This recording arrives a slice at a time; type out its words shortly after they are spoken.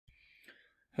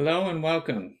Hello and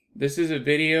welcome. This is a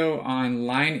video on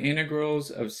line integrals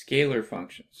of scalar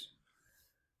functions.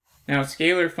 Now,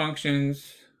 scalar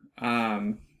functions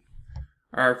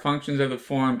are functions of the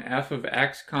form f of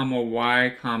x comma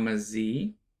y comma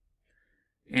z.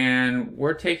 And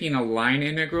we're taking a line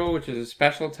integral, which is a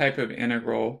special type of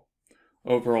integral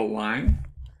over a line.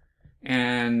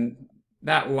 And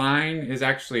that line is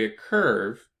actually a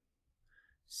curve,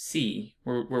 c.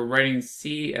 We're writing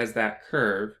c as that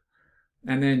curve.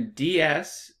 And then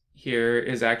ds here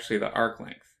is actually the arc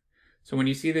length. So when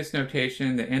you see this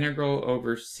notation, the integral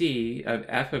over c of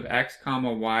f of x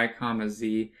comma y comma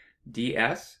z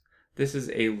ds, this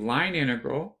is a line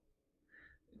integral,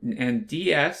 and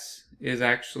ds is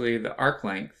actually the arc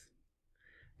length,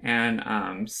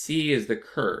 and c is the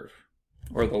curve,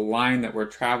 or the line that we're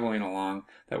traveling along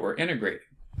that we're integrating.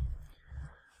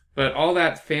 But all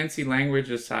that fancy language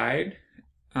aside,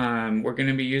 we're going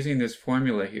to be using this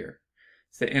formula here.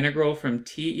 It's the integral from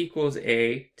t equals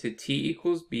a to t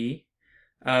equals b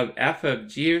of f of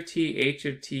g of t, h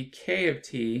of t, k of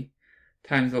t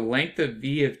times the length of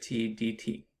v of t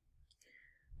dt.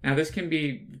 Now this can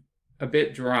be a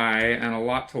bit dry and a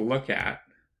lot to look at,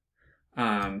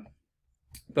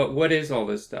 but what is all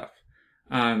this stuff?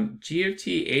 G of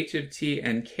t, h of t,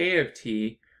 and k of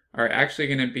t are actually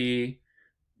going to be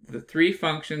the three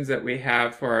functions that we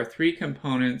have for our three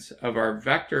components of our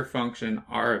vector function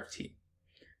r of t.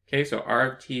 Okay, so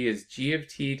r of t is g of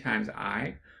t times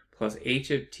I plus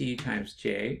h of t times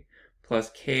j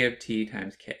plus k of t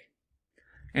times k.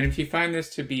 And if you find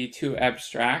this to be too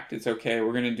abstract, it's okay.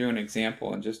 We're going to do an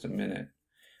example in just a minute.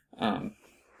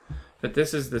 But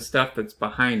this is the stuff that's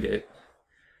behind it.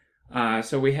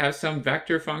 So we have some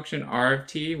vector function r of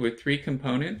t with three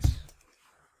components.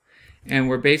 And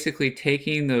we're basically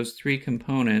taking those three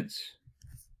components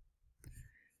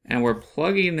and we're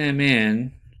plugging them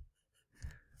in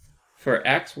for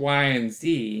x, y, and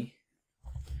z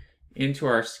into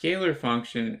our scalar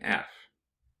function f.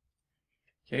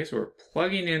 Okay, so we're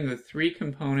plugging in the three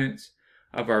components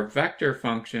of our vector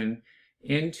function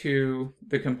into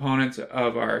the components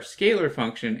of our scalar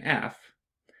function f,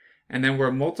 and then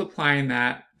we're multiplying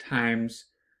that times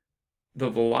the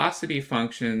velocity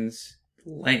function's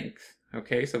length.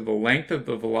 Okay, so the length of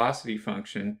the velocity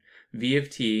function, v of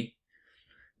t,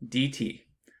 dt.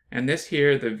 And this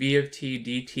here, the v of t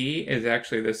dt, is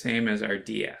actually the same as our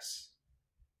ds.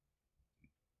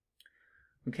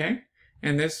 Okay?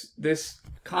 And this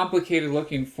complicated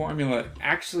looking formula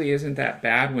actually isn't that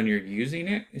bad when you're using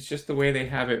it. It's just the way they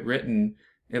have it written,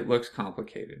 it looks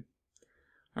complicated.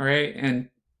 All right, and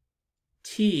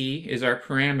t is our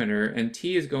parameter, and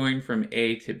t is going from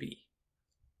a to b.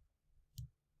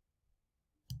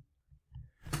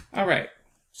 All right,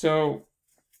 so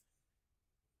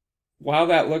while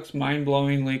that looks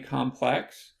mind-blowingly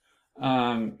complex,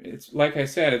 it's like I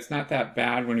said, it's not that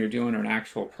bad when you're doing an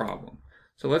actual problem.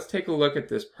 So let's take a look at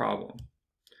this problem.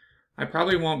 I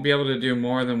probably won't be able to do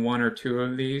more than one or two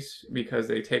of these because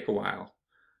they take a while,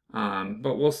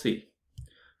 but we'll see.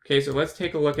 Okay, so let's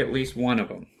take a look at least one of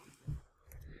them.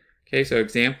 Okay, so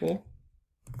example.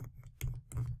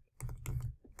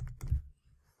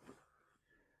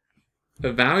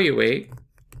 Evaluate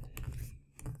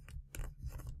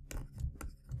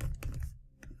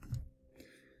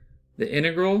the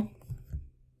integral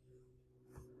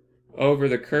over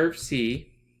the curve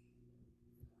C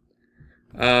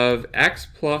of x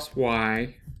plus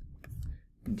y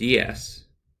ds.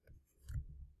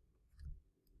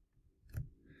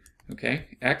 Okay,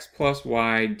 x plus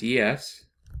y ds,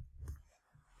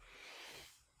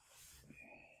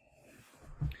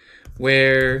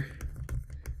 where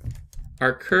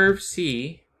our curve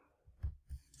C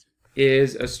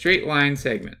is a straight line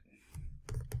segment.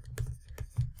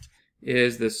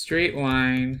 Is the straight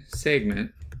line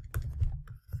segment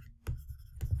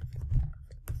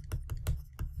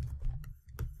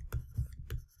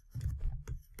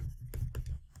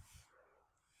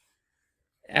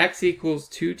x equals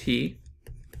 2t,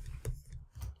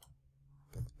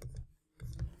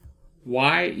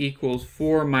 y equals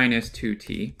 4 minus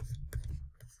 2t,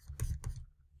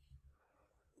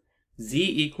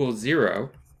 z equals 0.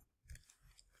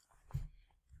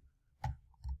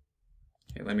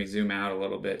 Okay, let me zoom out a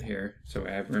little bit here so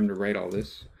I have room to write all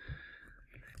this.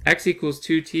 X equals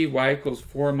 2t, y equals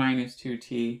 4 minus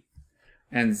 2t,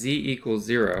 and z equals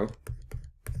 0.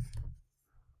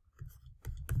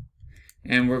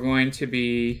 And we're going to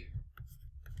be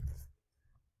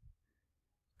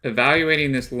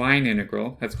evaluating this line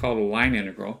integral. That's called a line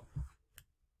integral.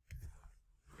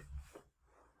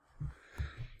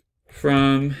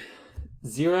 From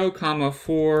 0,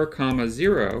 4,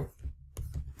 0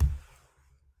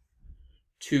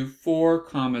 to 4,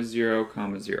 0,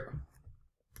 0.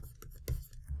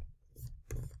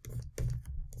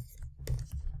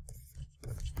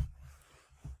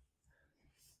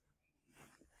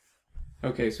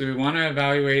 Okay, so we want to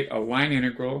evaluate a line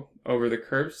integral over the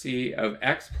curve C of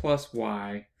x plus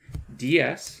y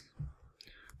ds,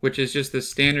 which is just the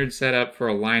standard setup for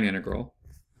a line integral,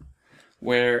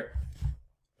 where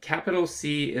capital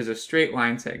C is a straight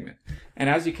line segment. And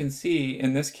as you can see,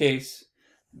 in this case,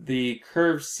 the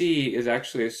curve C is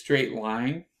actually a straight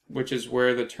line, which is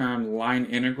where the term line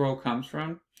integral comes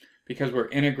from, because we're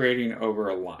integrating over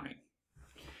a line.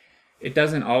 It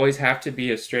doesn't always have to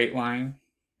be a straight line.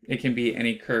 It can be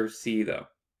any curve C though.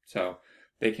 So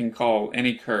they can call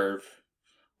any curve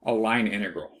a line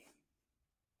integral.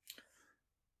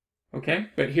 Okay,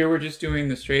 but here we're just doing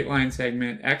the straight line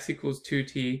segment, x equals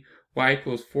 2t, y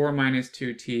equals 4 minus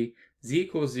 2t, z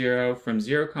equals 0 from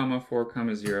 0,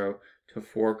 4, 0 to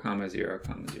 4, 0,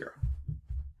 0.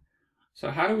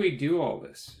 So how do we do all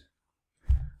this?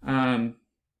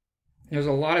 There's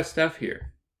a lot of stuff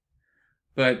here.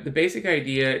 But the basic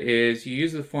idea is you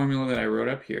use the formula that I wrote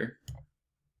up here,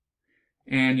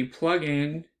 and you plug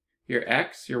in your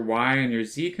x, your y, and your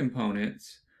z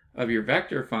components of your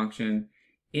vector function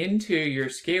into your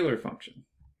scalar function.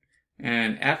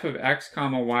 And f of x,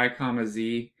 y,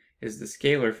 z is the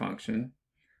scalar function.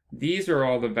 These are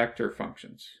all the vector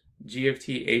functions, g of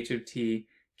t, h of t,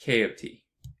 k of t.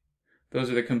 Those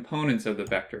are the components of the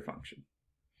vector function.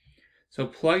 So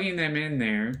plugging them in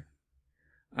there,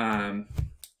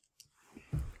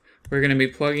 we're going to be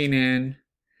plugging in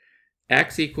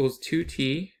x equals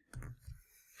 2t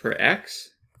for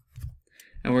x,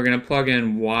 and we're going to plug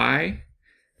in y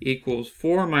equals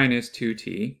 4 minus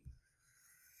 2t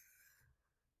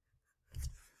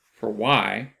for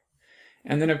y,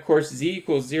 and then of course z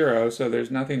equals 0, so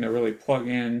there's nothing to really plug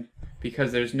in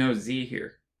because there's no z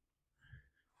here.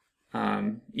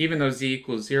 Even though z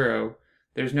equals 0,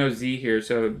 there's no z here,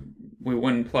 so we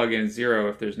wouldn't plug in 0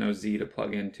 if there's no z to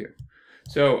plug into.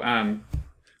 So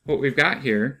what we've got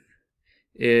here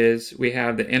is we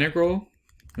have the integral,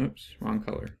 oops, wrong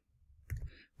color.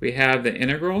 We have the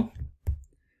integral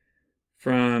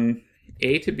from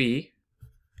a to b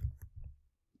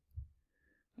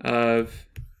of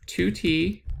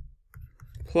 2t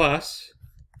plus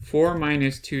 4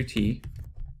 minus 2t.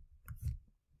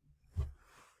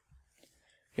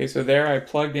 Okay, so there I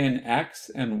plugged in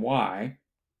x and y.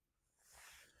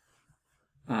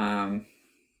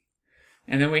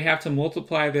 And then we have to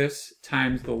multiply this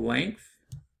times the length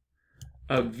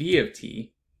of v of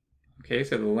t. Okay,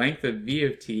 so the length of v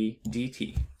of t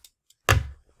dt.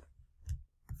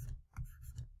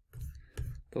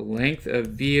 The length of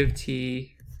v of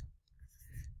t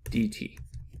dt.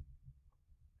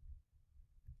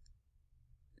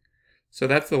 So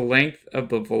that's the length of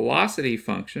the velocity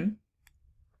function.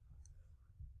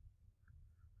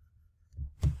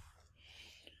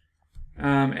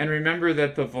 And remember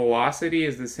that the velocity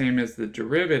is the same as the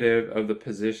derivative of the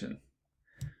position.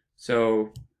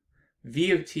 So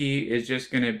v of t is just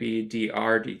going to be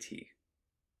dr dt.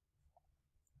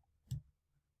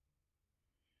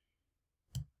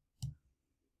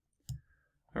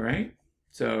 All right,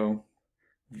 so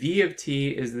v of t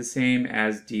is the same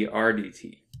as dr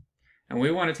dt. And we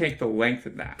want to take the length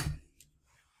of that.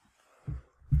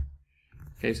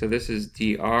 Okay, so this is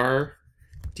dr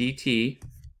dt.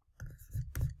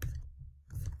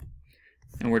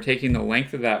 And we're taking the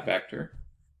length of that vector.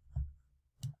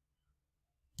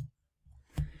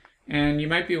 And you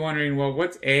might be wondering, well,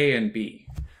 what's a and b?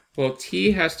 Well,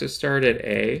 t has to start at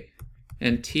a,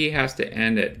 and t has to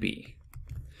end at b.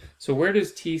 So where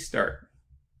does t start?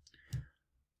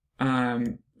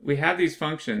 We have these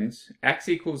functions, x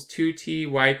equals 2t,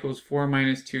 y equals 4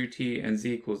 minus 2t, and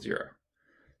z equals 0.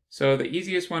 So the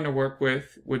easiest one to work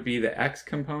with would be the x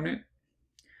component.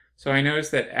 So I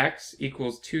notice that x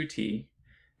equals 2t,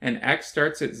 and x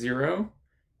starts at 0,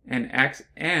 and x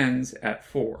ends at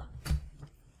 4.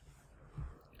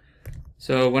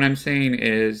 So what I'm saying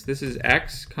is this is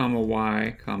x,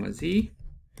 y, z,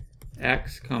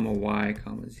 x, y,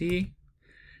 z,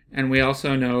 and we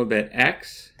also know that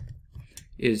x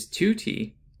is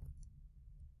 2t,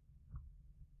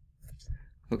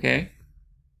 okay?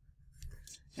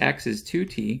 X is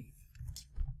 2t.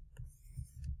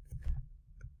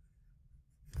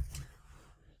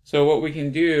 So what we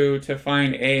can do to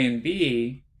find a and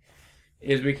b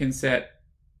is we can set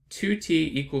 2t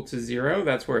equal to 0,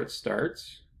 that's where it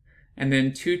starts, and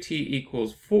then 2t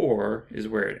equals 4 is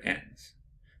where it ends.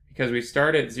 Because we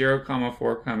start at 0,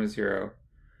 4, 0,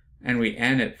 and we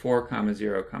end at 4,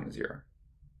 0, 0.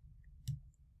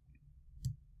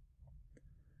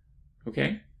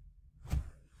 Okay?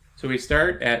 So we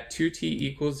start at 2t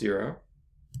equals 0.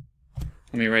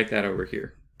 Let me write that over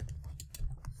here.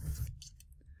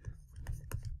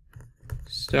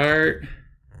 Start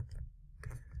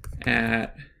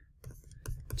at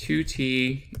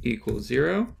 2t equals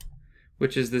 0,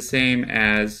 which is the same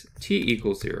as t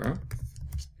equals 0.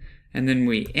 And then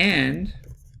we end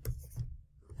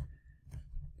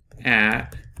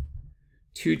at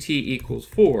 2t equals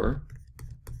 4,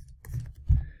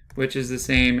 which is the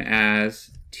same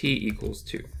as t equals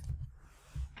 2.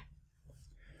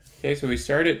 Okay, so we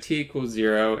start at t equals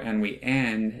 0 and we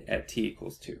end at t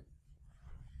equals 2.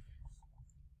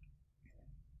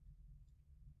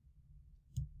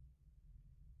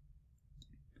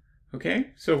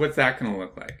 Okay, so what's that going to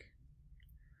look like?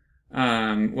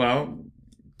 Well,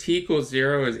 t equals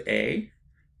 0 is a,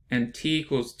 and t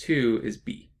equals 2 is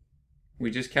b. We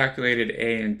just calculated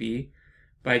a and b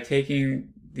by taking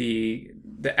the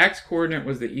x-coordinate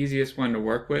was the easiest one to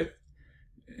work with,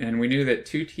 and we knew that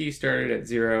 2t started at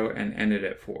 0 and ended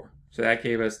at 4. So that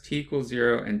gave us t equals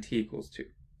 0 and t equals 2.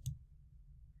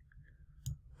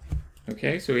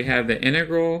 Okay, so we have the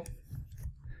integral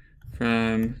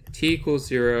from t equals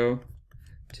 0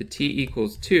 to t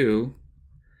equals 2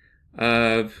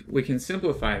 of, we can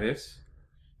simplify this.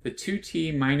 The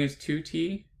 2t minus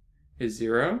 2t is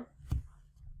 0,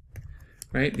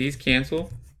 right? These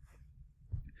cancel.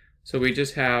 So we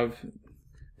just have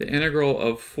the integral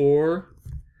of 4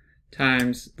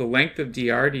 times the length of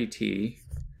dr dt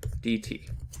dt.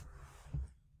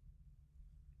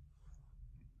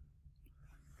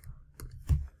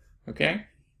 Okay?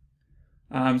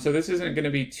 So this isn't going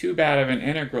to be too bad of an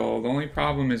integral. The only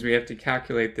problem is we have to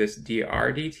calculate this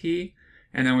dr dt,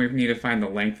 and then we need to find the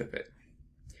length of it.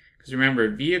 Because remember,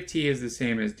 v of t is the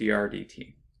same as dr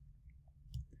dt.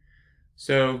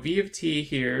 So v of t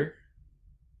here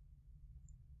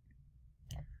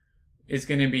is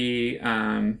going to be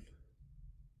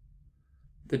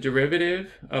the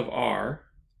derivative of r.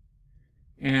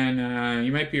 And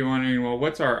you might be wondering, well,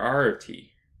 what's our r of t?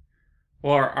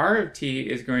 Well, our r of t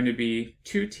is going to be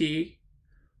 2t,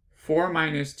 4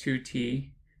 minus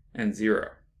 2t, and 0.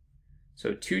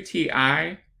 So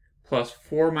 2ti plus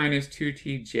 4 minus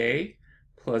 2tj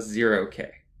plus 0k.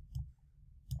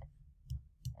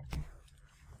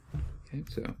 Okay,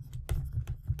 so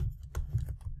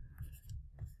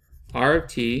r of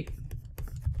t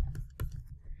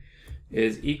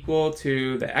is equal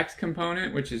to the x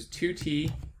component, which is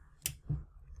 2ti,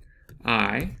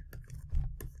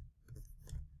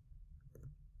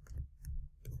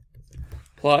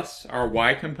 plus our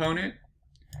y component,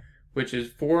 which is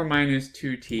 4 minus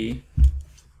 2t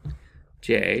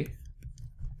j,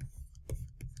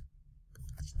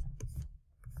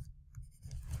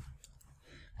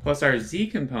 plus our z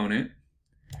component,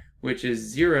 which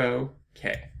is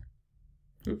 0k.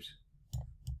 Oops.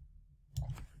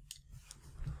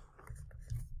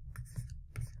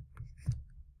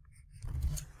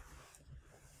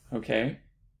 Okay.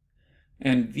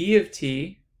 And v of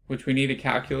t, which we need to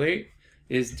calculate,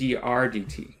 is dr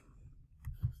dt.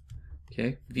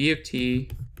 Okay, v of t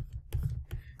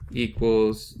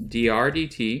equals dr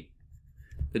dt,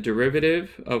 the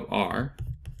derivative of r,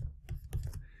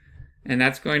 and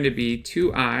that's going to be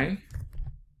 2i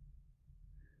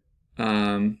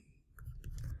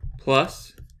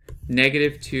plus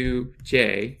negative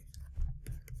 2j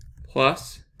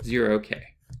plus 0k.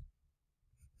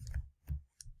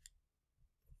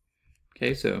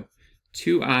 Okay, so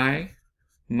 2i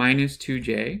minus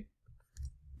 2j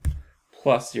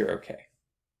plus 0k.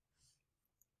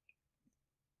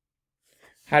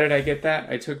 How did I get that?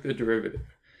 I took the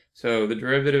derivative. So the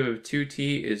derivative of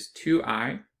 2t is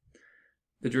 2i.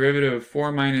 The derivative of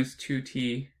 4 minus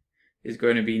 2t is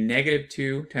going to be negative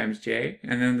 2 times j,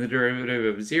 and then the derivative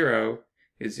of 0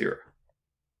 is 0.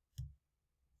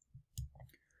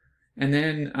 And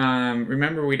then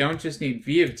remember, we don't just need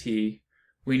v of t,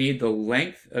 we need the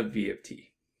length of v of t.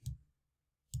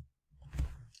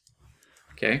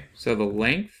 Okay, so the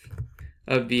length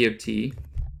of v of t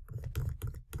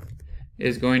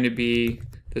is going to be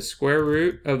the square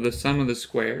root of the sum of the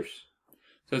squares.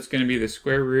 So it's going to be the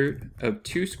square root of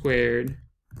 2 squared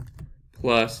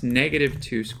plus negative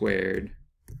 2 squared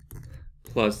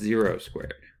plus 0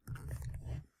 squared.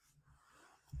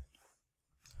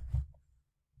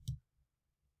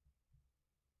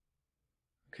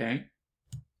 Okay.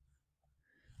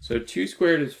 So 2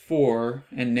 squared is 4,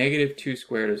 and negative 2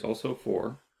 squared is also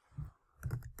 4.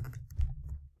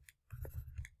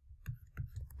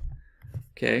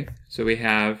 Okay, so we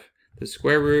have the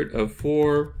square root of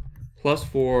 4 plus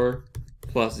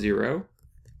 0,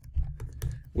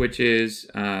 which is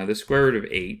the square root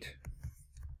of 8.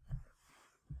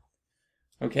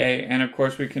 Okay, and of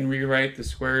course we can rewrite the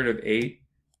square root of 8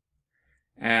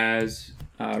 as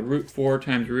root 4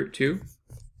 times root 2,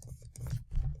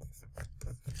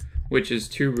 which is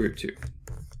 2 root 2.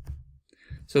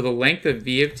 So the length of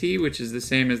v of t, which is the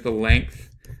same as the length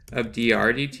of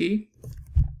dr dt,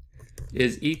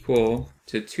 is equal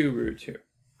to 2 root 2.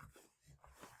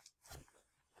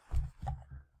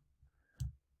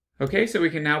 Okay, so we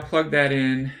can now plug that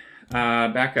in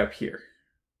back up here.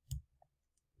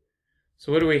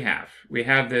 So what do we have? We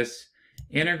have this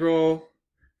integral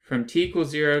from t equals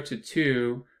 0 to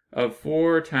 2 of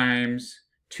 4 times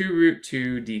 2 root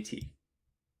 2 dt.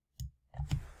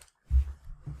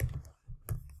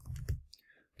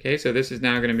 Okay, so this is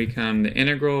now going to become the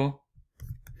integral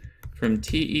from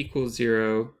t equals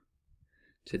 0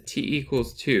 to t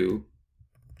equals 2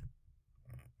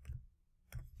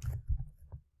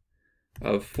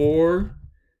 of 4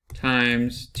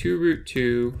 times 2 root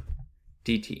 2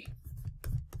 dt.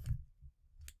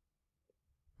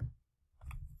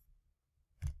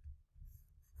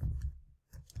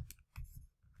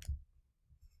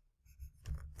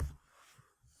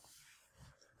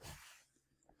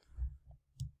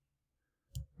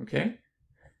 Okay,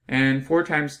 and 4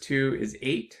 times 2 is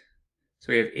 8.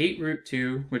 So we have 8 root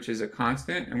 2, which is a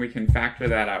constant, and we can factor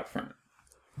that out front.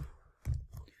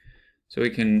 So we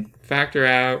can factor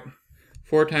out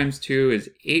 4 times 2 is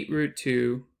 8 root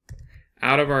 2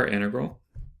 out of our integral.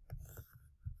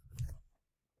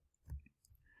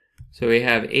 So we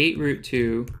have 8 root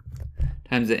 2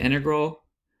 times the integral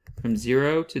from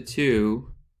 0 to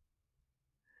 2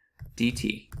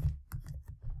 dt.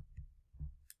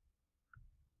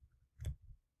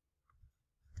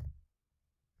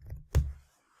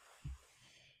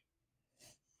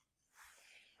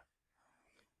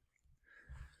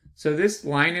 So this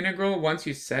line integral, once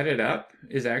you set it up,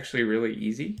 is actually really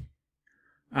easy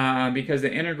because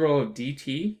the integral of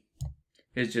dt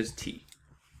is just t.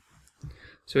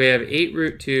 So we have 8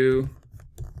 root 2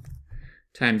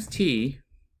 times t,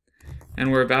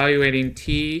 and we're evaluating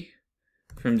t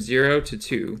from 0 to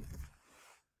 2.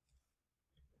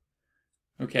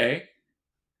 Okay,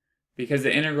 because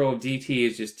the integral of dt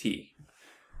is just t.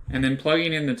 And then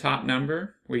plugging in the top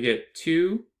number, we get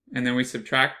 2, and then we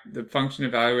subtract the function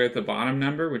evaluated at the bottom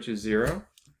number, which is 0.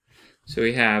 So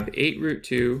we have 8 root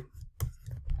 2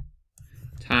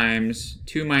 times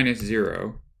 2 minus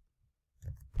 0.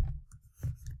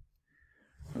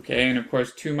 Okay, and of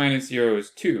course 2 minus 0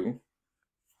 is 2.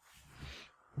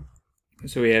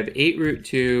 So we have 8 root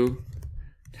 2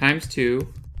 times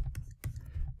 2,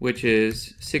 which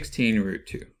is 16 root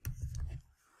 2.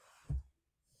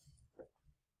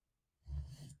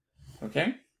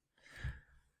 Okay?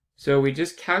 So we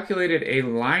just calculated a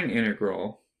line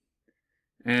integral,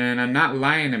 and I'm not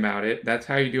lying about it. That's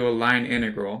how you do a line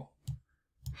integral.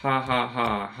 Ha ha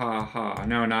ha ha ha.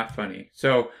 No, not funny.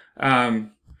 So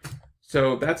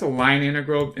so that's a line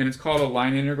integral, and it's called a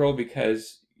line integral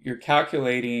because you're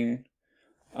calculating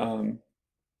an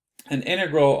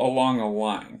integral along a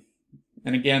line.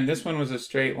 And again, this one was a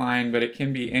straight line, but it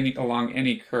can be along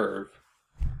any curve.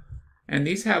 And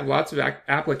these have lots of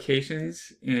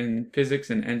applications in physics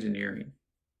and engineering.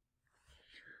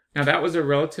 Now that was a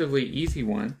relatively easy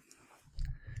one.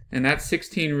 And that's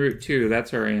 16 root 2,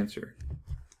 that's our answer.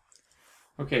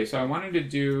 Okay, so I wanted to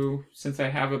do, since I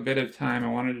have a bit of time,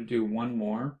 I wanted to do one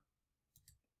more.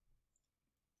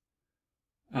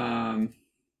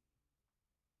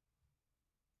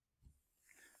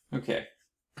 Okay,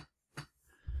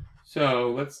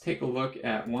 so let's take a look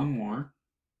at one more.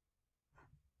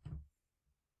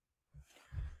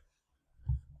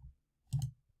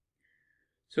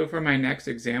 So for my next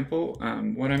example,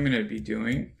 what I'm going to be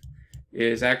doing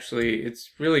is actually, it's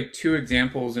really 2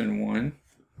 examples in one.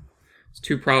 It's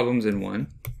 2 problems in one.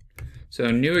 So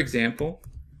new example,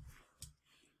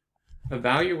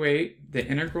 evaluate the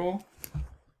integral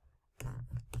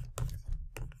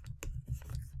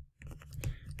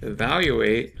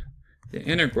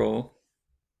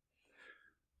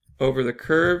over the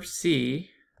curve C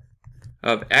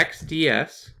of x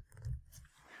ds.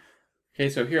 Okay,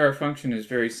 so here our function is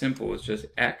very simple. It's just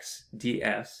x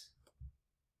ds,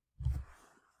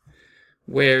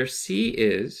 where C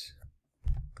is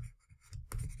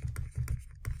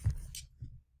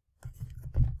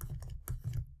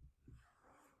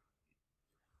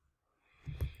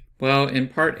well, in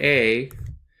part A,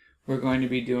 we're going to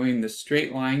be doing the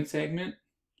straight line segment,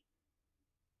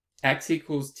 x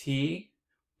equals t,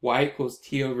 y equals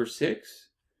t over 6,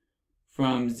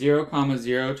 from 0,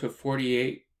 0 to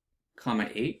 48,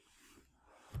 8.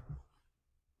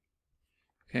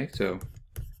 Okay, so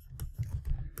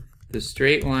the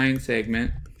straight line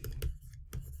segment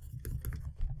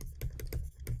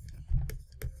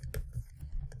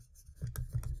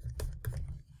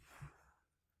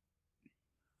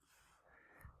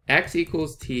x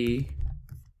equals t,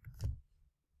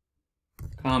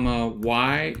 comma,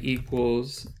 y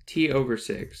equals t over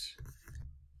 6.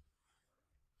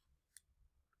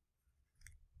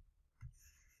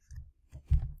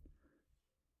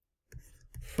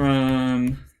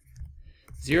 From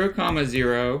 0,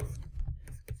 0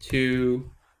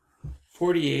 to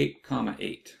 48,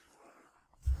 8.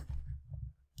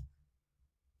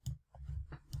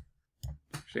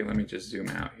 Actually, let me just zoom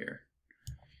out here.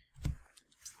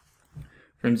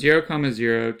 From 0,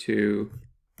 0 to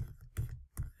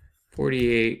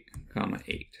 48,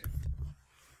 8.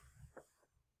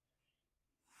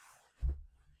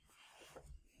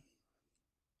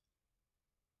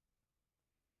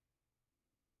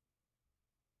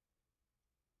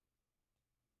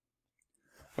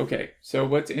 Okay, so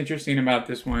what's interesting about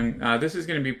this one, this is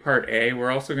going to be part A.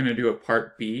 We're also going to do a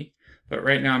part B, but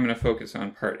right now I'm going to focus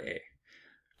on part A.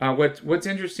 What's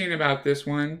interesting about this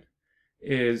one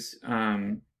is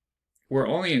we're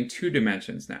only in 2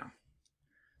 dimensions now.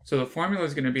 So the formula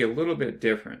is going to be a little bit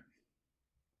different.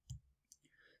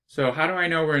 So how do I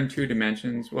know we're in 2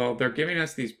 dimensions? Well, they're giving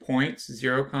us these points,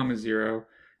 0, 0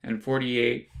 and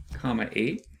 48,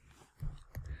 8.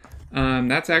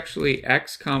 That's actually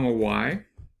x, y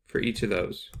for each of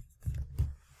those.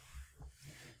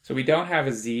 So we don't have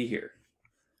a z here.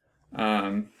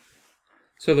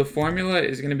 So the formula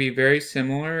is going to be very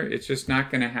similar. It's just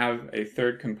not going to have a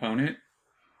third component.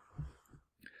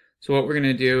 So what we're going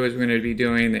to do is we're going to be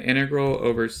doing the integral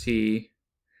over c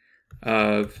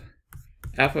of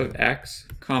f of x,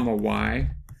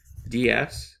 y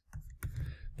ds.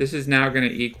 This is now going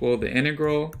to equal the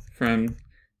integral from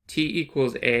t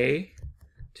equals a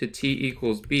to t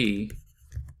equals b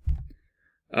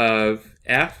of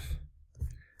f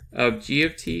of g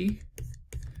of t,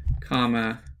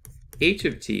 comma, h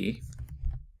of t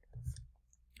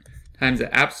times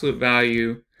the absolute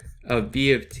value of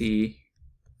v of t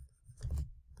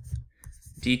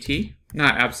dt.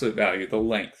 Not absolute value, the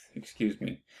length, excuse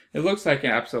me. It looks like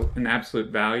an absolute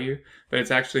value, but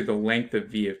it's actually the length of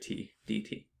v of t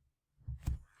dt.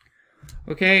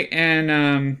 Okay,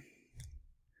 and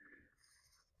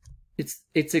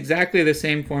it's exactly the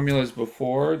same formula as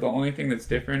before. The only thing that's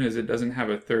different is it doesn't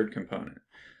have a third component.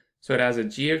 So it has a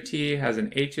g of t, has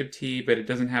an h of t, but it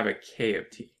doesn't have a k of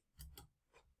t.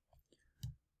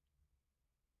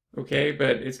 Okay,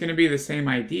 but it's going to be the same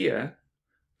idea.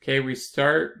 Okay, we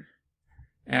start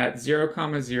at 0,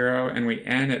 0 and we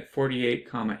end at 48,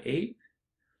 8.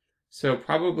 So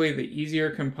probably the easier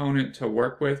component to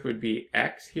work with would be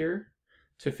x here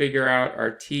to figure out our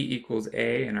t equals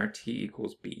a and our t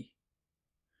equals b.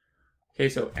 Okay,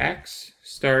 so x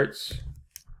starts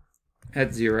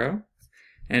at 0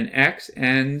 and x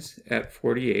ends at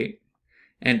 48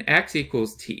 and x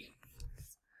equals t.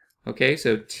 Okay,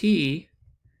 so t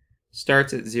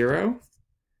starts at 0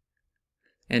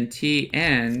 and t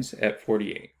ends at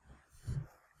 48.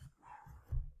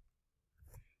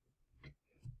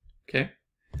 Okay,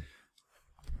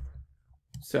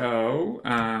 so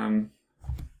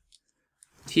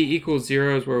t equals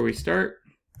 0 is where we start,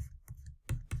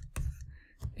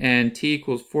 and t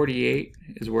equals 48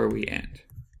 is where we end.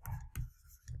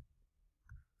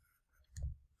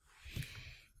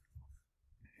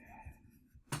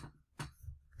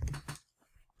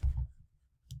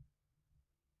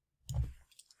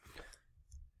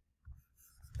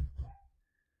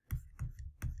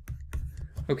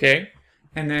 Okay,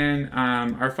 and then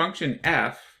our function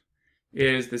f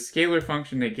is the scalar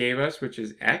function they gave us, which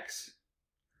is x.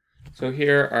 So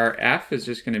here our f is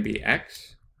just going to be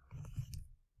x.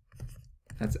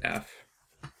 That's f.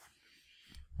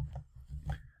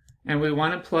 And we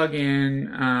want to plug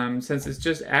in, since it's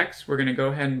just x, we're going to go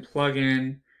ahead and plug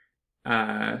in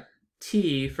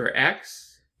t for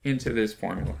x into this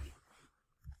formula.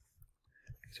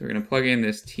 So we're going to plug in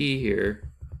this t here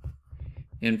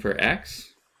in for x.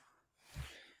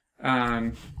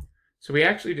 So we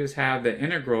actually just have the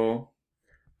integral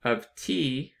of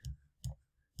t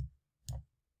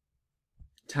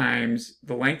times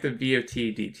the length of v of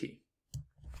t dt.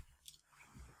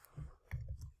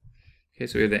 Okay,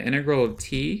 so we have the integral of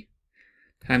t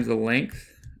times the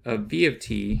length of v of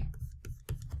t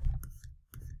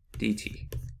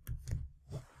dt.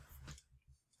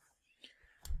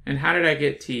 And how did I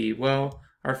get t? Well,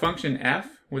 our function f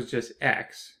was just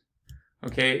x.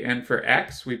 Okay, and for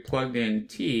x, we plugged in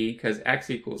t because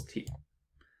x equals t.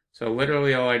 So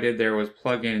literally all I did there was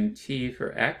plug in t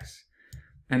for x,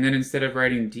 and then instead of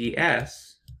writing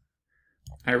ds,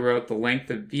 I wrote the length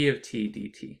of v of t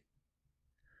dt.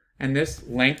 And this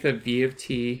length of v of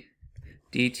t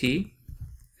dt,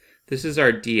 this is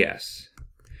our ds.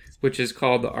 which is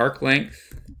called the arc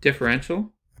length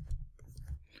differential.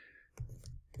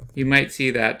 You might see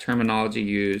that terminology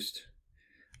used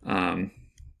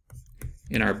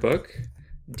in our book.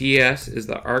 ds is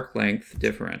the arc length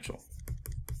differential.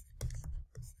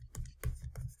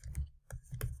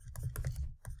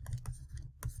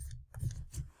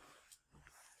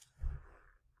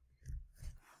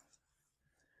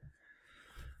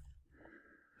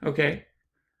 Okay,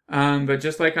 but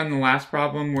just like on the last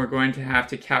problem, we're going to have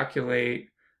to calculate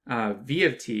v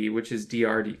of t, which is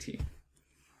dr dt.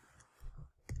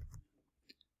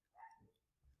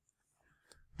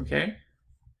 Okay,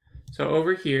 so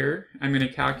over here, I'm going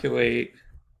to calculate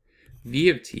v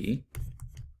of t,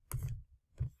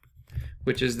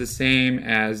 which is the same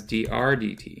as dr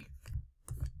dt.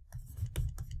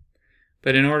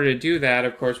 But in order to do that,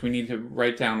 of course, we need to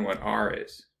write down what r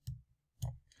is.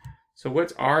 So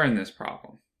what's r in this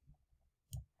problem?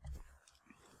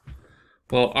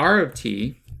 Well, r of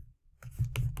t,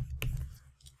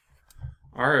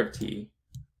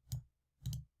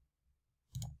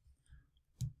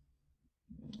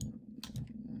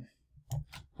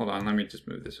 hold on, let me just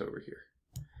move this over here.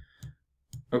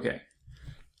 Okay,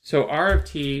 so r of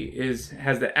t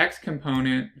has the x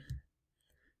component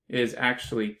is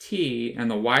actually t, and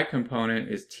the y component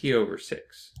is t over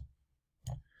 6.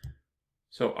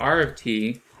 So r of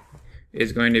t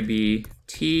is going to be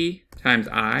t times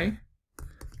I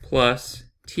plus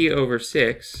t over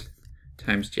 6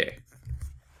 times j.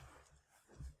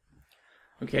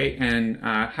 Okay, and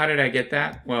how did I get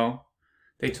that? Well,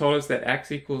 they told us that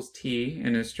x equals t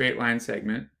in a straight line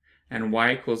segment, and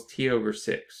y equals t over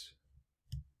 6.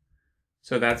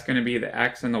 So that's going to be the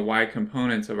x and the y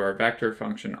components of our vector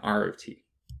function r of t.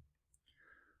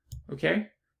 Okay,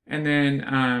 and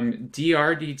then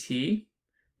dr dt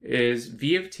is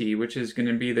v of t, which is going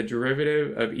to be the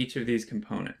derivative of each of these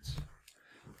components.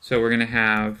 So we're going to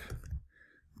have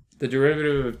the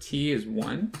derivative of t is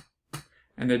 1,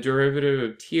 and the derivative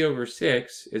of t over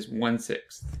 6 is 1/6.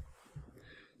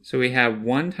 So we have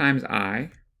 1 times I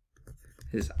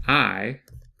is I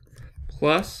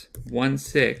plus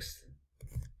 1/6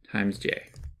 times j.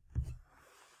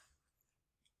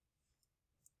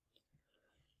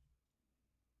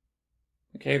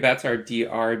 Okay, that's our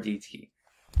dr dt.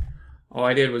 All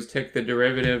I did was take the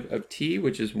derivative of t,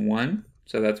 which is 1,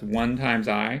 so that's 1 times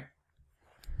I,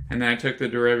 and then I took the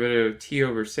derivative of t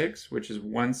over 6, which is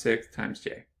 1/6 times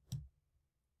j.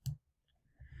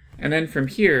 And then from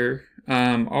here,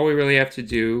 all we really have to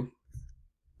do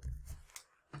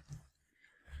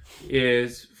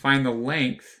is find the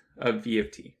length of v of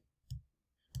t.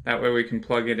 That way we can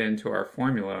plug it into our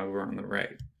formula over on the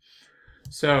right.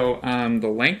 So the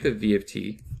length of v of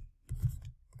t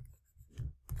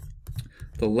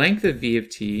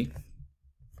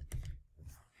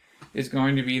is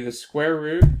going to be the square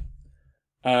root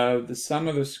of the sum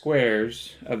of the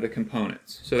squares of the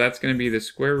components. So that's going to be the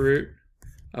square root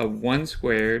of 1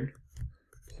 squared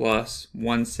plus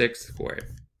 1/6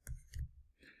 squared.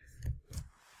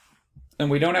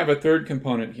 And we don't have a third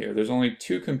component here. There's only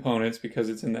 2 components because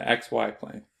it's in the xy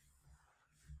plane.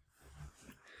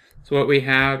 So what we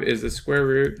have is the square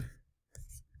root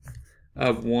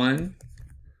of 1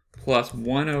 plus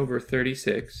 1 over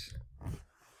 36,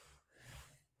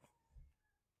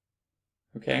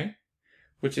 okay,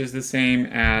 which is the same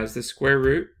as the square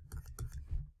root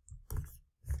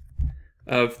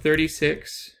of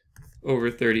 36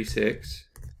 over 36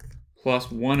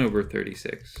 plus 1 over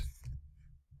 36,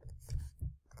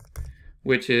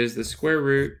 which is the square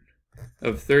root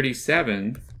of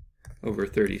 37 over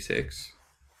 36.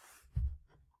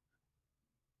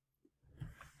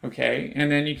 Okay,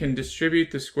 and then you can distribute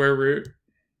the square root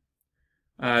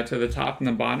to the top and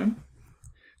the bottom.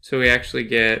 So we actually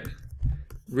get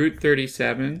root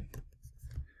 37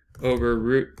 over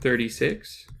root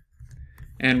 36,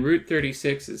 and root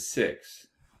 36 is 6.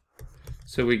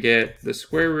 So we get the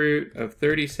square root of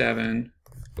 37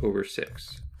 over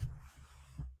 6.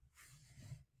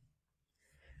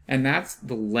 And that's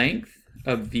the length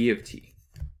of v of t.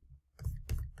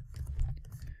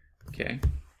 Okay.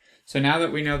 So now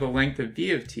that we know the length of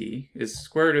v of t is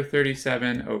square root of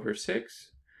 37 over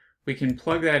 6, we can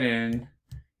plug that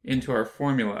into our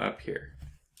formula up here.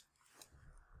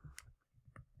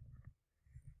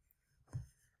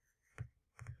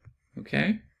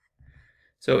 Okay?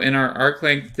 So in our arc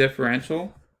length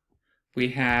differential, we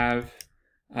have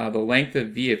the length of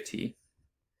v of t,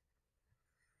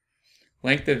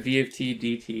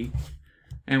 dt,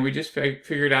 and we just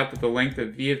figured out that the length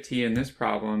of v of t in this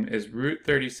problem is root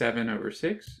 37 over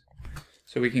 6.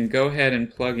 So we can go ahead and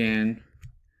plug in,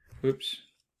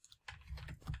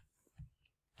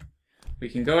 we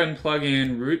can go ahead and plug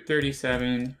in root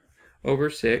 37 over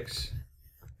 6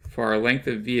 for our length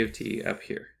of v of t up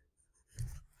here.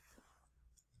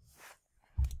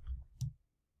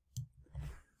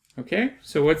 Okay,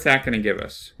 so what's that going to give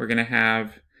us? We're going to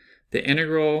have the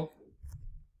integral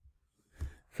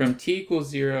from t equals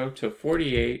 0 to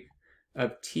 48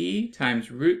 of t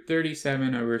times root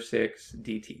 37 over 6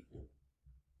 dt.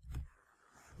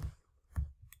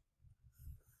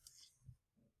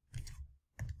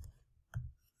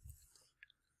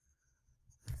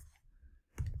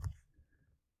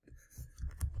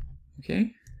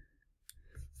 Okay,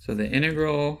 so the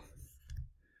integral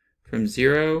from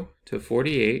 0 to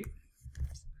 48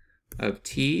 of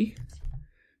t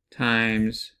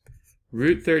times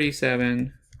root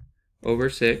 37 over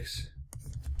 6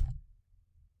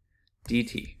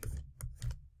 dt.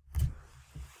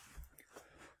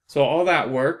 So all that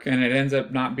work, and it ends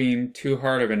up not being too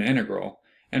hard of an integral.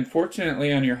 And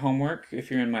fortunately on your homework,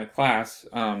 if you're in my class,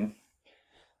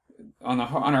 on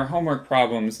our homework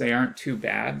problems, they aren't too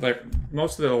bad. Like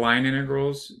most of the line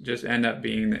integrals just end up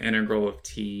being the integral of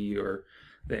t or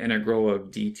the integral of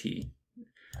dt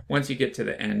once you get to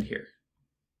the end here,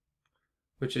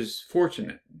 which is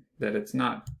fortunate that it's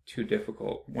not too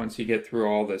difficult once you get through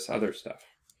all this other stuff.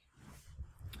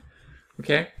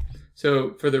 Okay,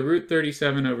 so for the root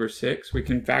 37 over 6, we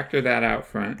can factor that out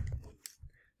front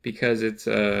because it's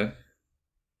a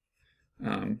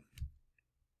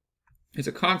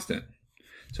constant.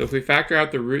 So if we factor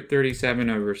out the root 37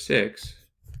 over 6,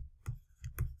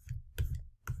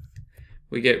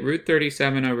 we get root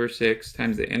 37 over 6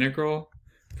 times the integral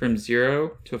from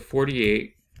 0 to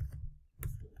 48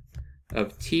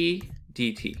 of t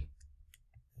dt.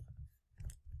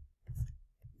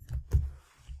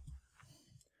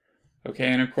 Okay,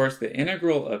 and of course the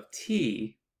integral of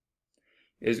t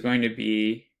is going to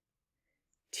be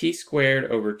t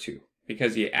squared over 2.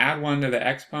 Because you add 1 to the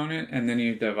exponent and then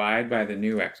you divide by the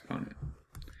new exponent.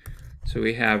 So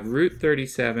we have root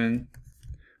 37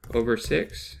 over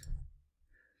 6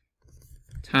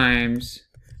 times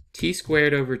t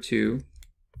squared over 2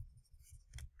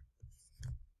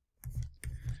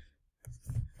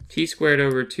 t squared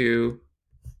over 2,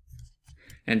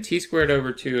 and t squared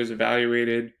over 2 is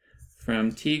evaluated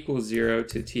from t equals 0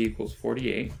 to t equals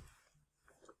 48.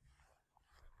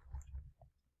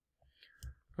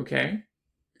 Okay,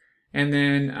 and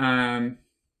then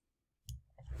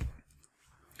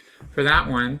for that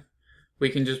one, we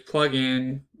can just plug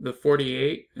in the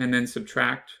 48 and then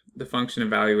subtract the function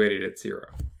evaluated at 0.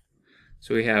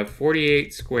 So we have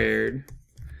 48 squared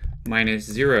minus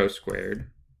 0 squared,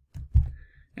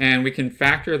 and we can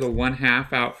factor the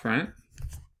 1/2 out front.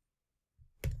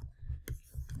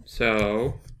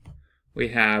 So we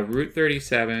have root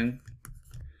 37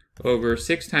 over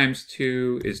 6 times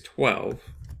 2 is 12.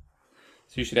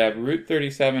 So you should have root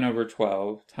 37 over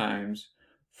 12 times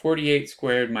 48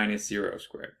 squared minus 0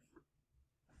 squared.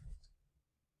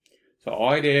 So all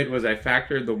I did was I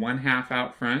factored the 1/2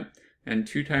 out front, and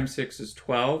 2 times 6 is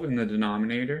 12 in the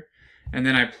denominator. And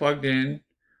then I plugged in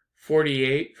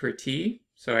 48 for t,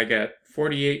 so I got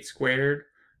 48 squared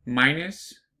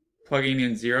minus, plugging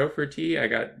in 0 for t, I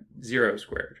got 0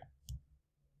 squared.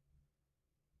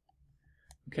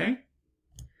 Okay?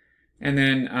 And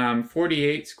then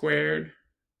 48 squared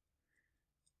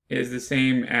is the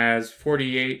same as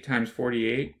 48 times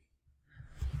 48.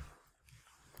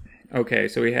 Okay,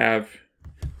 so we have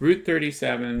root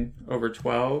 37 over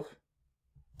 12.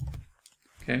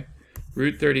 Okay,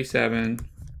 root 37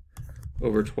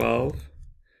 over 12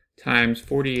 times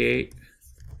 48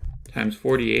 times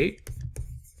 48.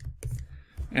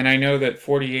 And I know that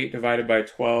 48 divided by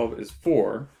 12 is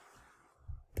 4.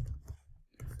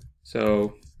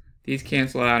 So these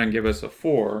cancel out and give us a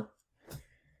 4.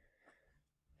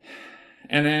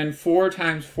 And then 4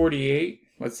 times 48,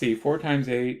 let's see, 4 times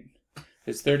 8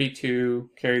 is 32,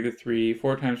 carry the 3.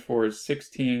 4 times 4 is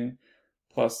 16,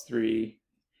 plus 3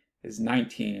 is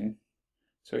 19.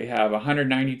 So we have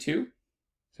 192,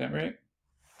 is that right?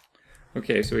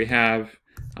 Okay, so we have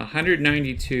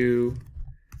 192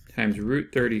 times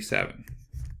root 37.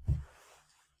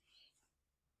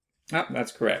 Oh,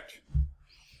 that's correct.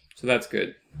 So that's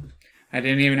good. I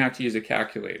didn't even have to use a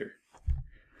calculator.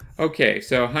 Okay,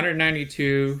 so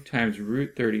 192 times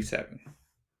root 37.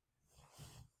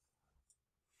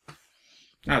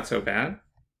 Not so bad.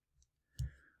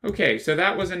 Okay, so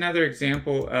that was another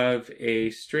example of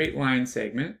a straight line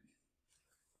segment.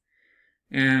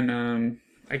 And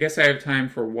I guess I have time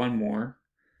for one more,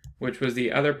 which was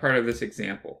the other part of this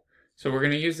example. So we're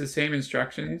going to use the same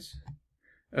instructions.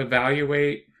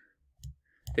 Evaluate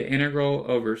the integral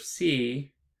over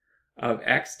c of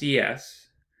x ds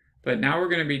But now we're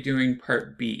going to be doing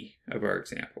part B of our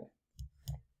example.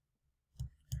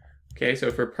 Okay,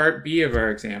 so for part B of our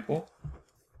example,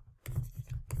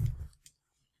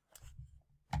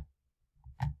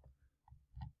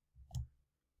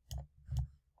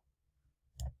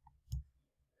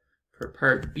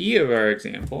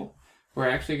 we're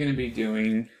actually going to be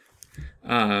doing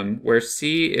where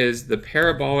C is the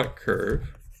parabolic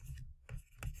curve.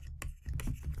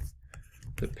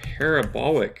 The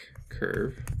parabolic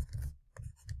curve.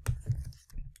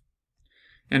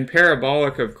 And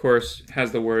parabolic, of course,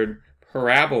 has the word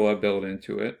parabola built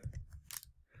into it.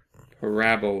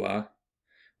 Parabola.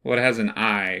 Well, it has an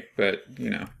I, but, you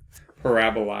know,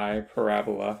 parabolae,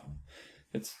 parabola.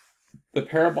 It's the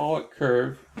parabolic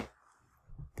curve.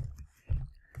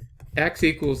 X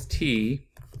equals t,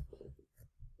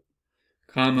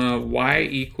 comma, y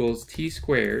equals t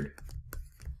squared.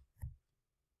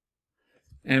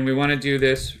 And we want to do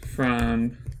this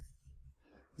from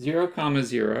 0,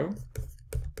 0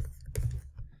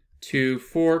 to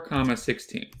 4,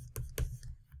 16.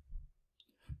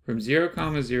 From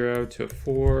 0, 0 to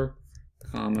 4,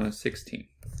 16.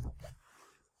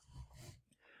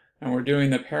 And we're doing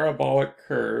the parabolic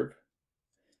curve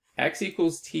x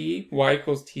equals t, y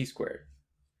equals t squared.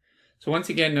 So once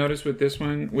again, notice with this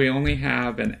one, we only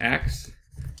have an x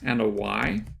and a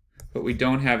y, but we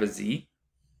don't have a z.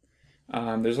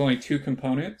 There's only 2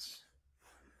 components.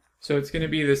 So it's going to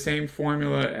be the same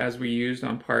formula as we used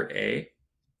on part A.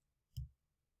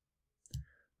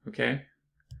 Okay,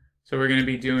 so we're going to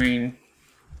be doing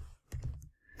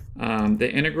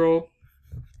the integral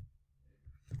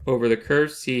over the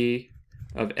curve C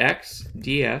of x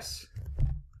ds,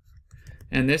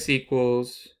 and this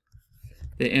equals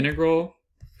the integral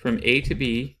from a to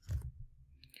b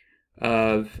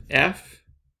of f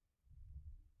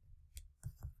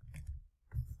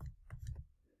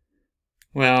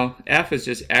f is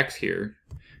just x here,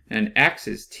 and x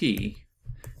is t.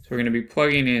 So we're going to be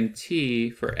plugging in t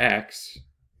for x.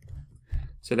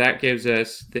 So that gives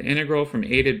us the integral from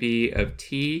a to b of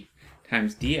t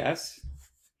times ds.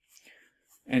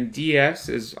 And ds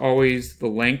is always the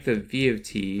length of v of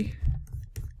t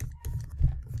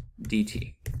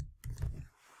dt.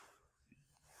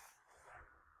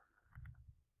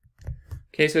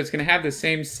 Okay, so it's going to have the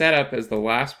same setup as the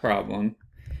last problem.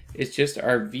 It's just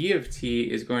our v of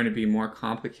t is going to be more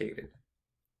complicated.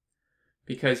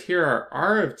 Because here our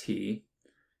r of t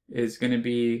is going to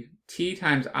be t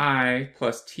times I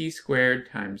plus t squared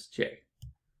times j.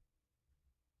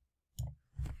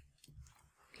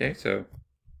 Okay, so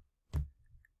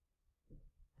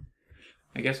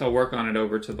I guess I'll work on it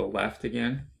over to the left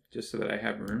again, just so that I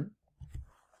have room.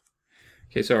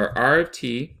 Okay, so our r of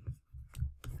t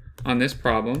on this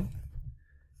problem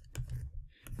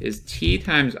is t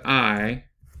times I,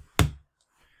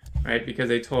 right, because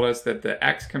they told us that the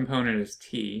x component is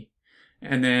t,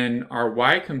 and then our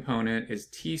y component is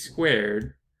t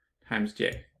squared times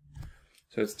j.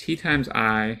 So it's t times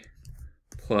I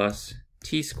plus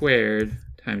t squared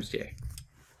times j.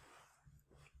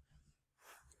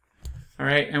 All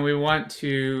right, and we want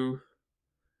to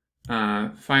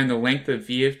find the length of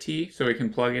v of t, so we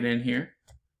can plug it in here.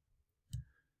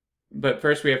 But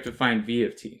first we have to find v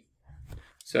of t.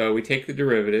 So we take the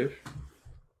derivative.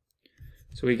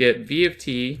 So we get v of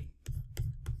t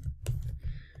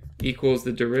equals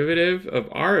the derivative of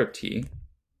r of t,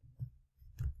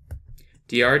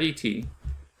 dr dt.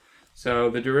 So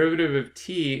the derivative of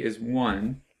t is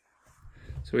 1.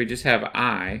 So we just have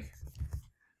I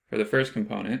for the first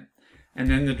component. And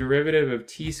then the derivative of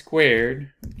t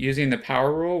squared, using the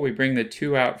power rule, we bring the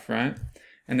 2 out front,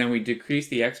 and then we decrease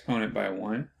the exponent by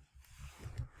 1.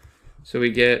 So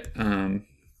we get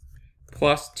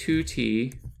plus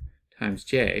 2t times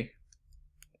j.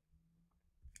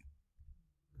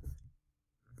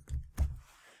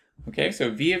 Okay,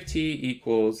 so v of t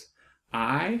equals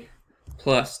I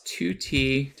plus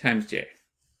 2t times j.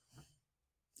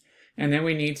 And then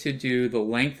we need to do the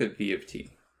length of v of t,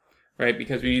 right?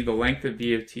 Because we need the length of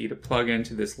v of t to plug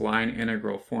into this line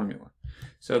integral formula.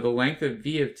 So the length of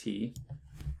v of t,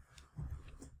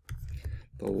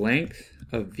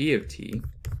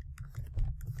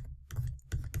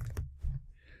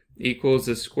 equals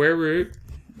the square root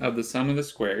of the sum of the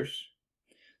squares.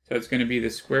 So it's going to be the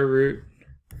square root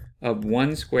of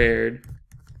 1 squared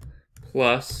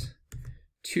plus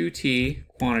 2t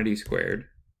quantity squared.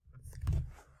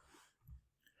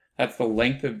 That's the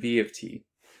length of v of t.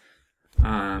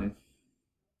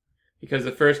 Because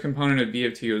the first component of v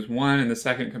of t was 1 and the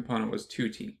second component was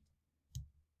 2t.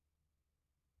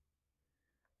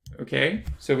 Okay,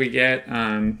 so we get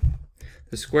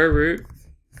the square root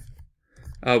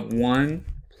of 1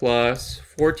 plus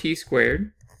 4t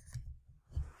squared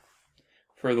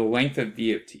for the length of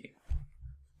v of t.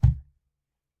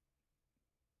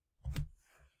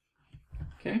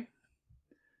 Okay.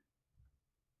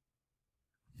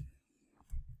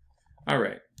 All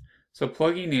right. So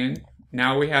plugging in,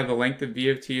 now we have the length of v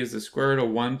of t is the square root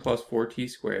of 1 plus 4t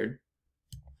squared.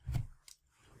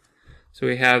 So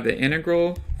we have the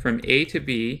integral from a to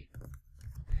b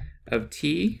of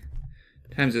t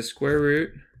times the square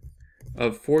root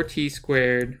of 4t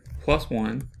squared plus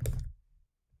 1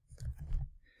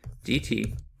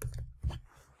 dt.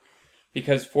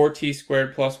 Because 4t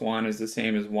squared plus 1 is the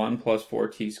same as 1 plus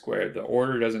 4t squared. The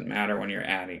order doesn't matter when you're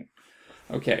adding.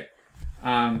 Okay.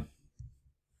 So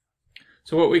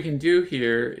what we can do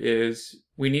here is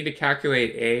we need to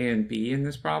calculate a and b in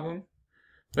this problem.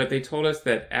 But they told us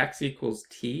that x equals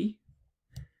t.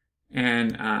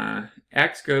 And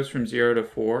x goes from 0 to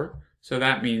 4. So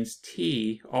that means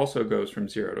t also goes from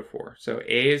 0 to 4. So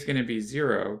a is going to be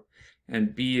 0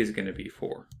 and b is going to be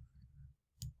 4.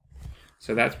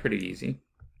 So that's pretty easy.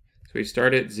 So we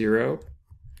start at 0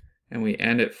 and we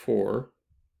end at 4.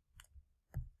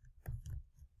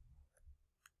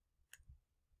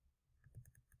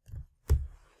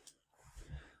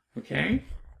 Okay.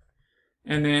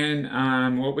 And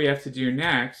then what we have to do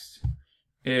next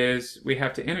is we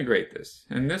have to integrate this.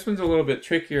 And this one's a little bit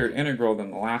trickier integral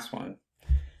than the last one.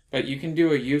 But you can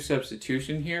do a u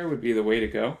substitution here would be the way to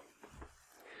go.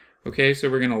 Okay,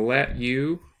 so we're going to let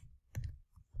u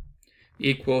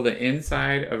equal the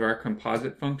inside of our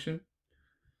composite function.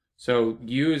 So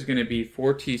u is going to be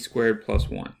 4t squared plus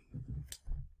 1.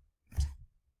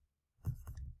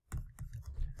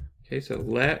 Okay, so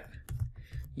let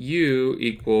u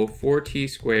equal 4t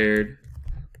squared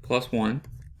plus 1.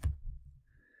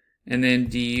 And then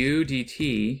du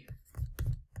dt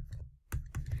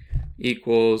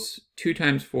equals 2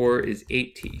 times 4 is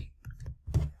 8t.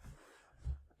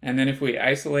 And then if we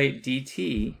isolate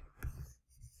dt,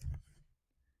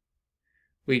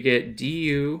 we get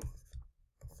du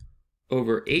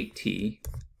over 8t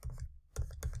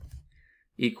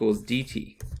equals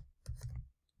dt.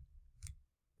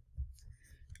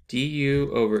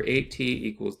 du over 8t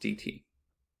equals dt.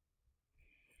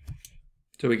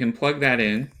 So we can plug that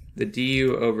in, the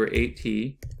du over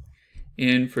 8t,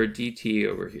 in for dt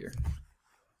over here.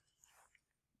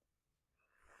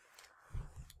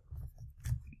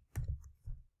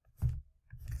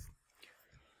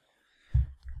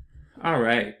 All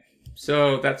right,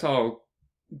 so that's all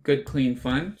good, clean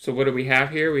fun. So what do we have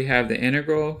here? We have the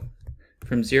integral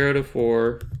from 0 to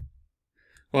 4.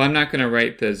 Well, I'm not going to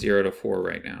write the 0 to 4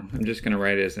 right now. I'm just going to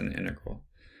write it as an integral.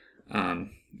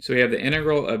 So we have the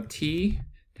integral of t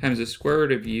times the square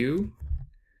root of u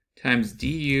times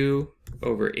du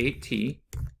over 8t.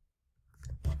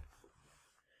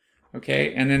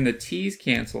 Okay, and then the t's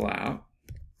cancel out.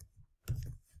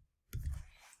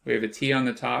 We have a t on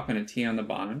the top and a t on the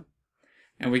bottom.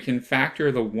 And we can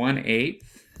factor the 1/8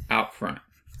 out front.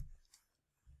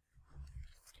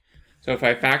 So if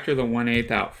I factor the 1/8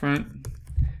 out front,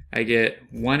 I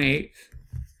get 1/8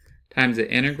 times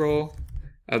the integral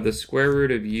of the square root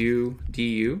of u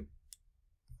du.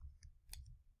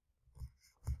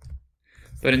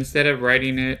 But instead of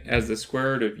writing it as the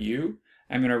square root of u,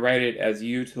 I'm going to write it as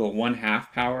u to the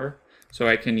 1/2 power, so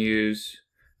I can use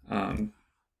the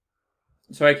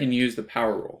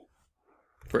power rule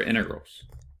for integrals.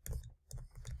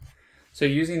 So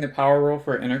using the power rule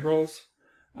for integrals,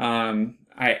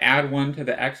 I add 1 to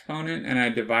the exponent and I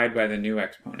divide by the new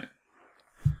exponent.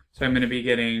 So I'm going to be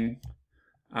getting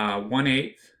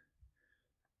 1/8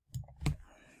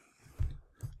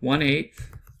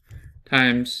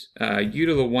 times u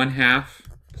to the 1/2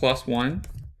 plus 1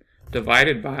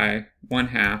 divided by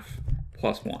 1/2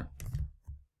 plus 1.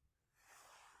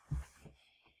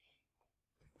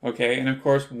 Okay, and of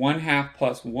course 1/2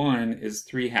 plus 1 is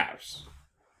 3/2.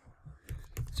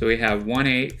 So we have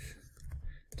 1/8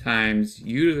 times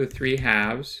u to the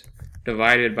 3/2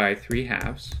 divided by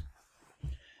 3/2.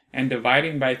 And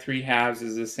dividing by 3/2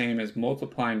 is the same as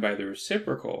multiplying by the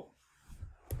reciprocal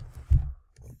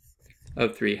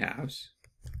of 3/2.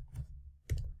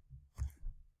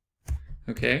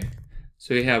 Okay,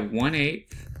 so we have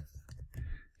 1/8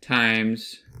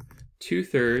 times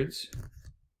 2/3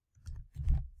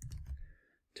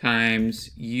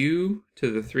 times u to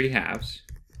the 3/2.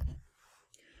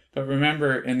 But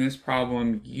remember, in this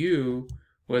problem, u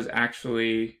was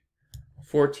actually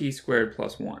 4t squared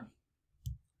plus 1.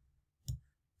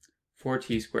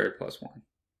 4t squared plus 1.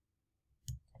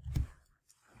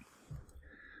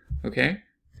 Okay,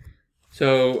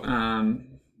 so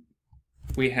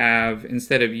we have,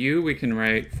 instead of u, we can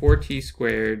write 4t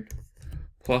squared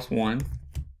plus 1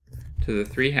 to the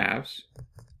 3 halves.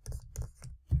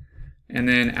 And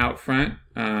then out front,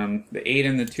 the 8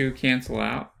 and the 2 cancel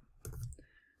out,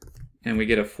 and we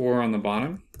get a 4 on the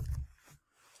bottom.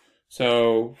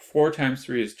 So 4 times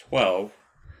 3 is 12,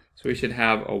 so we should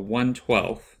have a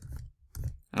 1/12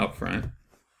 out front.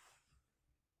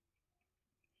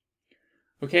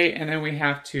 Okay, and then we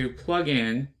have to plug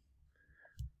in,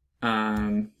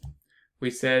 we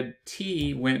said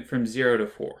t went from 0 to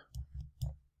 4.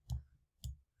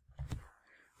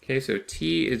 Okay, so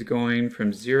t is going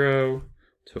from 0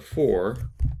 to 4.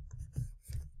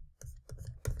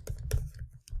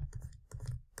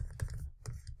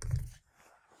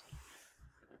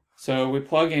 So we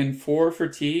plug in 4 for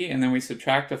t, and then we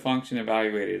subtract a function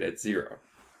evaluated at 0.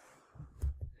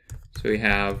 So we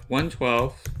have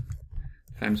 1/12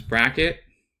 times bracket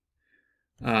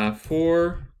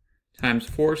 4 times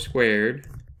 4 squared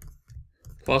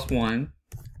plus 1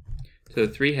 to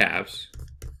the 3 halves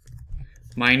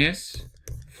minus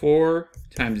 4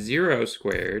 times 0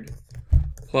 squared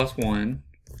plus 1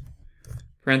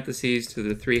 parentheses to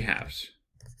the 3 halves.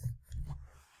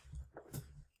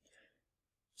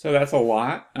 So that's a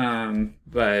lot,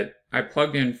 but I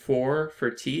plugged in 4 for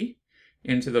t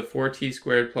into the 4t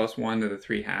squared plus 1 to the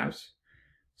 3 halves.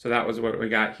 So that was what we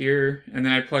got here. And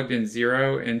then I plugged in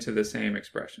 0 into the same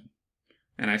expression.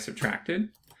 And I subtracted,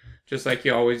 just like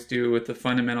you always do with the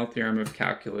fundamental theorem of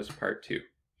calculus part 2,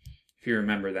 if you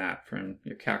remember that from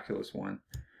your calculus 1.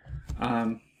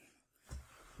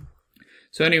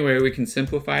 So anyway, we can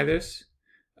simplify this.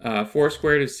 4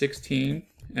 squared is 16,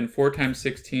 and 4 times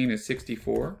 16 is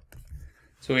 64.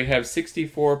 So we have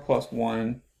 64 plus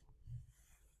 1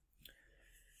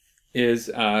 is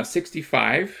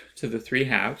 65 to the 3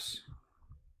 halves.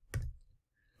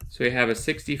 So we have a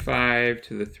 65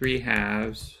 to the 3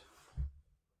 halves.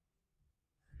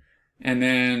 And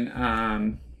then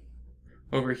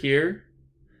over here,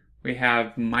 we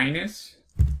have minus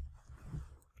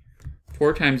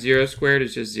 4 times 0 squared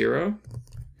is just 0.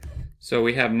 So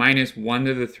we have minus 1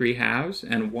 to the 3 halves,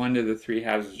 and 1 to the 3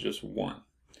 halves is just 1.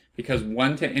 Because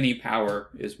 1 to any power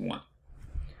is 1.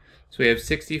 So we have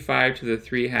 65 to the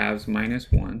 3 halves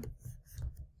minus 1.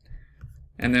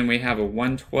 And then we have a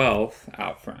 1/12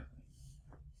 out front.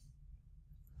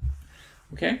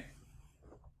 Okay?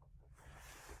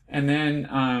 And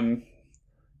then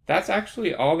that's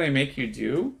actually all they make you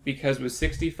do, because with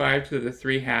 65 to the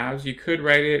 3 halves, you could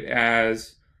write it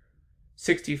as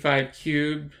 65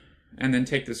 cubed and then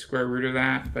take the square root of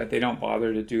that, but they don't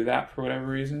bother to do that for whatever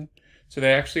reason. So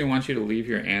they actually want you to leave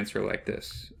your answer like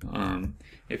this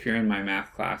if you're in my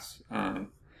math class.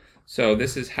 So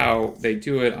this is how they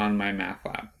do it on my math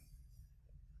lab.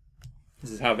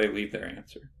 This is how they leave their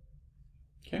answer.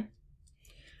 Okay?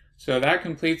 So that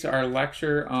completes our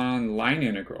lecture on line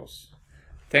integrals.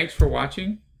 Thanks for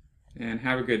watching, and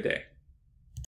have a good day.